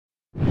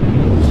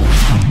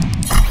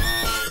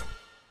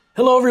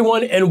Hello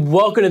everyone and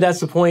welcome to That's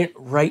the Point.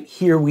 Right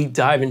here we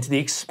dive into the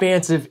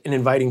expansive and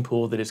inviting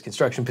pool that is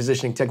construction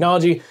positioning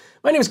technology.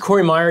 My name is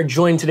Corey Meyer,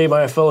 joined today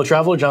by my fellow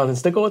traveler, Jonathan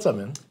Stickle. What's up,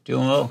 man?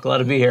 Doing well, glad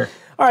to be here.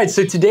 All right,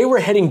 so today we're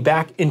heading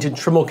back into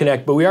Trimble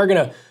Connect, but we are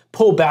gonna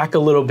pull back a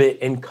little bit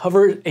and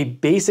cover a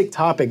basic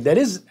topic that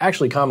is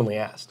actually commonly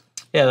asked.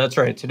 Yeah, that's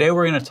right. Today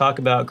we're gonna talk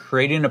about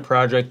creating a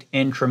project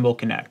in Trimble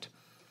Connect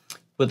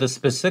with the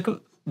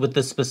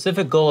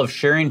specific goal of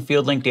sharing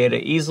FieldLink data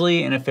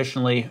easily and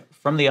efficiently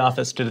from the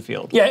office to the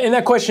field. Yeah, and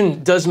that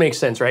question does make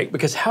sense, right?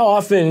 Because how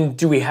often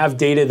do we have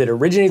data that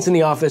originates in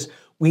the office?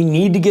 We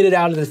need to get it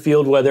out of the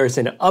field, whether it's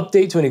an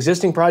update to an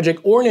existing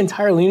project or an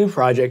entirely new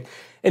project.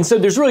 And so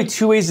there's really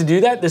two ways to do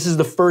that. This is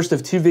the first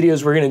of two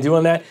videos we're gonna do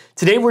on that.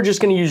 Today, we're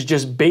just gonna use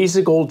just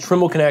basic old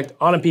Trimble Connect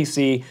on a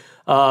PC.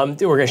 We're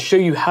gonna show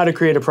you how to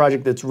create a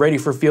project that's ready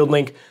for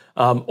FieldLink.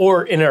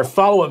 Or in our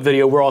follow-up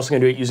video, we're also gonna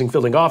do it using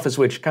FieldLink Office,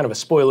 which, kind of a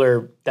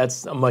spoiler,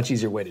 that's a much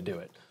easier way to do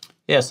it.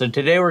 Yeah, so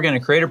today we're going to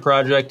create a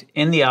project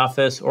in the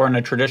office or on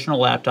a traditional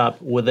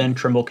laptop within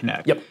Trimble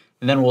Connect. Yep.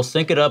 And then we'll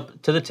sync it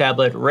up to the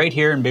tablet right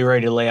here and be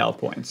ready to lay out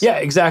points. Yeah,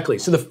 exactly.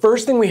 So the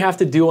first thing we have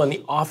to do on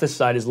the office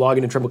side is log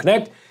into Trimble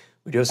Connect.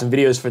 We do have some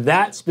videos for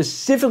that,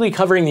 specifically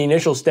covering the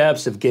initial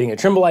steps of getting a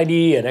Trimble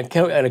ID and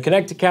a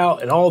Connect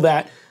account and all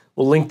that.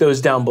 We'll link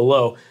those down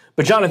below.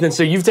 But Jonathan,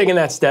 so you've taken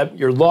that step,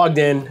 you're logged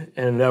in,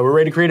 and we're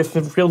ready to create a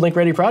FieldLink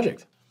ready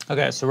project.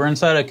 Okay, so we're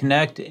inside of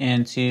Connect,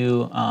 and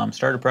to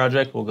start a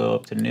project, we'll go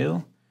up to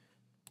New.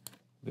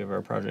 Give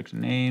our project a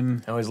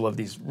name. I always love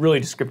these really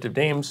descriptive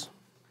names.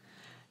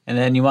 And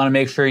then you want to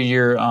make sure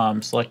you're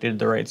selected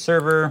the right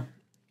server,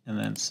 and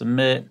then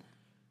Submit.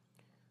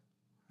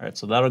 All right,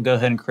 so that'll go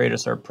ahead and create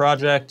us our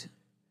project.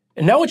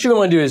 And now what you're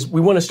going to do is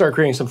we want to start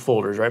creating some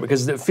folders, right?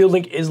 Because the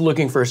FieldLink is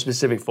looking for a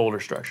specific folder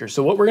structure.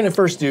 So what we're going to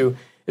first do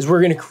is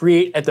we're going to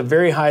create at the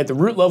very high, at the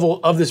root level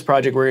of this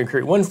project, we're going to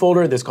create one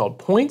folder that's called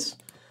Points.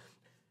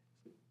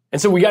 And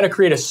so we got to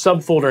create a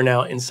subfolder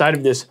now inside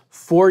of this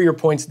for your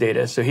points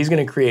data. So he's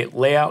going to create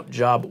layout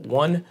job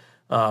 1.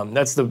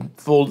 That's the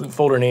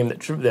folder name that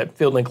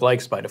FieldLink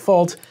likes by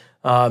default.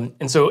 And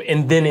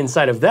then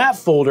inside of that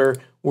folder,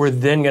 we're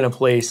then going to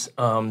place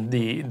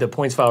the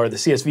points file or the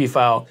CSV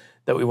file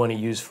that we want to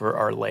use for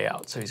our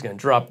layout. So he's going to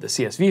drop the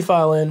CSV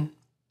file in.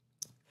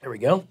 There we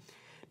go.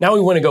 Now we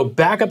want to go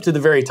back up to the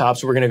very top.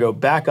 So we're going to go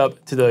back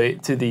up to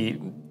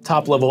the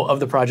top level of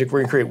the project. We're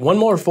going to create one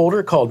more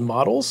folder called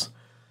Models.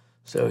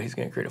 So he's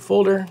going to create a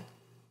folder,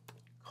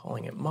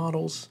 calling it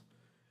Models.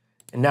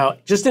 And now,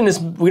 just in this,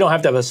 we don't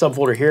have to have a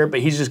subfolder here, but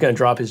he's just going to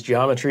drop his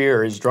geometry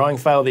or his drawing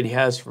file that he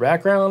has for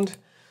background.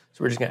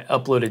 So we're just going to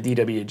upload a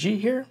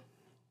DWG here.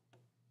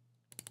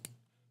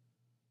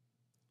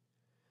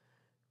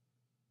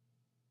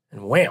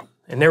 And wham.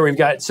 And there we've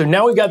got, so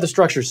now we've got the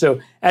structure.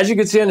 So as you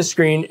can see on the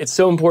screen, it's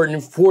so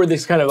important for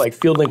this kind of like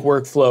FieldLink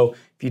workflow.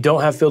 If you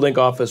don't have FieldLink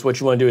Office,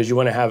 what you want to do is you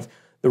want to have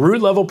the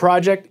root level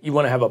project, you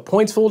want to have a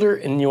points folder,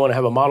 and you want to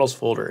have a models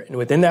folder. And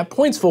within that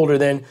points folder,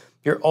 then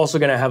you're also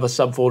going to have a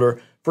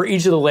subfolder for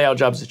each of the layout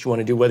jobs that you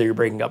want to do, whether you're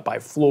breaking up by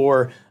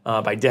floor,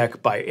 by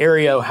deck, by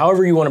area,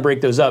 however you want to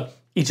break those up,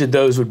 each of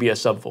those would be a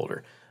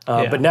subfolder.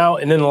 But now,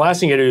 and then the last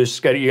thing you got to do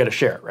is you got to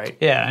share it, right?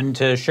 Yeah, and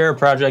to share a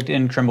project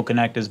in Trimble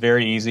Connect is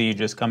very easy. You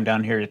just come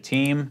down here to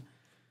Team,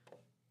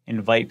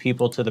 invite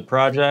people to the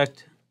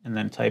project, and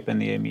then type in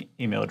the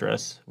email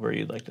address where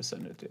you'd like to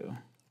send it to.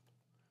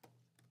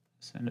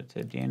 Send it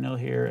to Daniel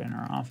here in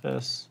our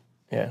office.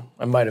 Yeah,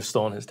 I might have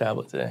stolen his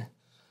tablet today.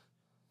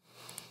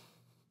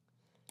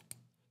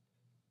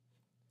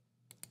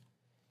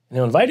 And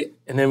they'll invite it,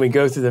 and then we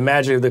go through the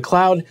magic of the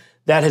cloud.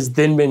 That has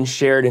then been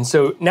shared, and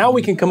so now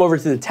we can come over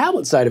to the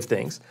tablet side of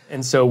things,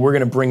 and so we're going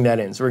to bring that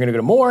in. So we're going to go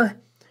to More,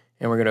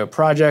 and we're going to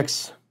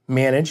Projects,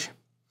 Manage,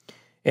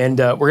 and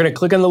we're going to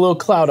click on the little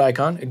cloud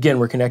icon. Again,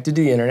 we're connected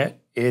to the internet.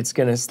 It's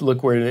going to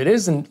look where it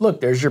is, and look,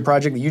 there's your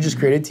project that you just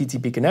created,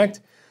 TTP Connect.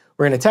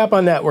 We're going to tap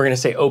on that. We're going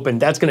to say Open.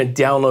 That's going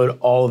to download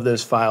all of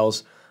those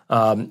files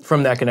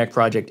from that Connect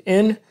project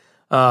in.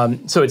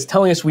 So it's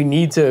telling us we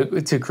need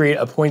to create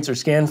a points or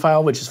scan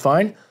file, which is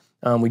fine.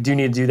 We do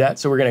need to do that.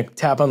 So we're going to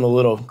tap on the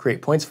little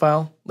Create Points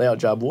file, Layout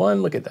Job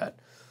 1. Look at that.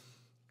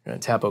 We're going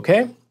to tap OK.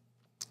 And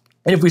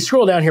if we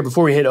scroll down here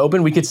before we hit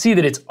Open, we could see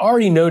that it's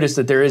already noticed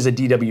that there is a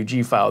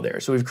DWG file there.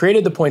 So we've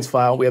created the points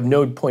file. We have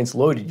no points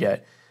loaded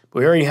yet, but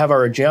we already have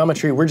our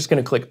geometry. We're just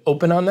going to click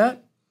Open on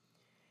that.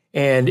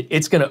 And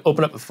it's going to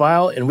open up a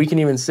file, and we can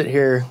even sit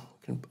here,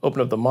 can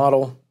open up the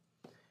model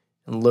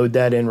and load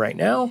that in right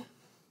now.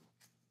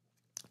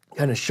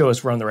 Kind of show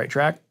us we're on the right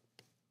track.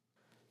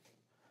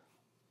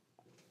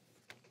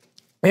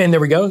 And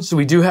there we go. So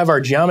we do have our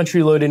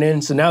geometry loaded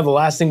in. So now the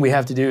last thing we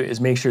have to do is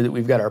make sure that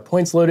we've got our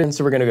points loaded in.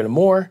 So we're going to go to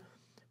More,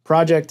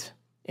 Project,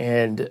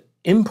 and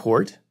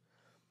Import.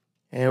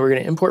 And we're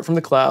going to import from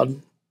the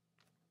cloud.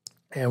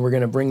 And we're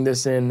going to bring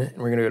this in, and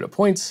we're going to go to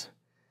Points,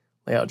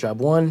 Layout Job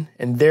 1,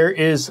 and there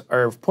is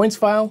our points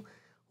file.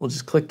 We'll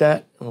just click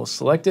that and we'll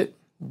select it,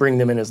 bring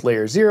them in as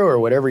layer 0 or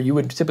whatever you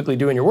would typically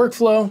do in your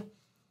workflow.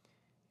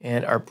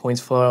 And our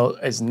points file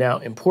is now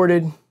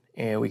imported,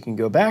 and we can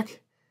go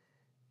back,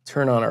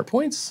 turn on our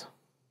points,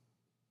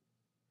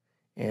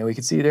 And we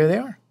can see there they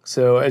are.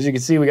 So as you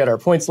can see, we got our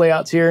points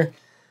layouts here.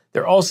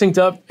 They're all synced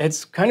up.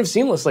 It's kind of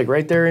seamless, like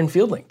right there in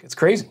FieldLink. It's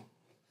crazy.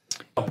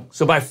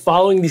 So by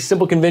following these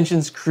simple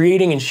conventions,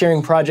 creating and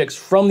sharing projects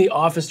from the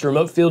office to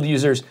remote field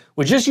users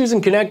with just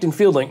using Connect and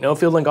FieldLink, no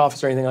FieldLink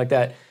Office or anything like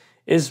that,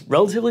 is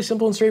relatively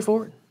simple and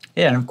straightforward.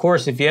 Yeah, and of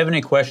course, if you have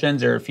any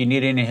questions or if you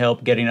need any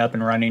help getting up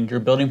and running, your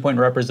Building Point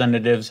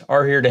representatives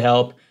are here to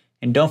help.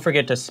 And don't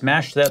forget to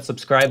smash that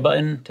subscribe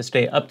button to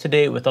stay up to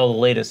date with all the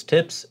latest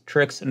tips,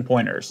 tricks, and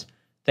pointers.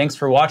 Thanks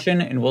for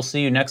watching, and we'll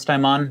see you next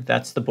time on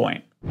That's the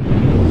Point.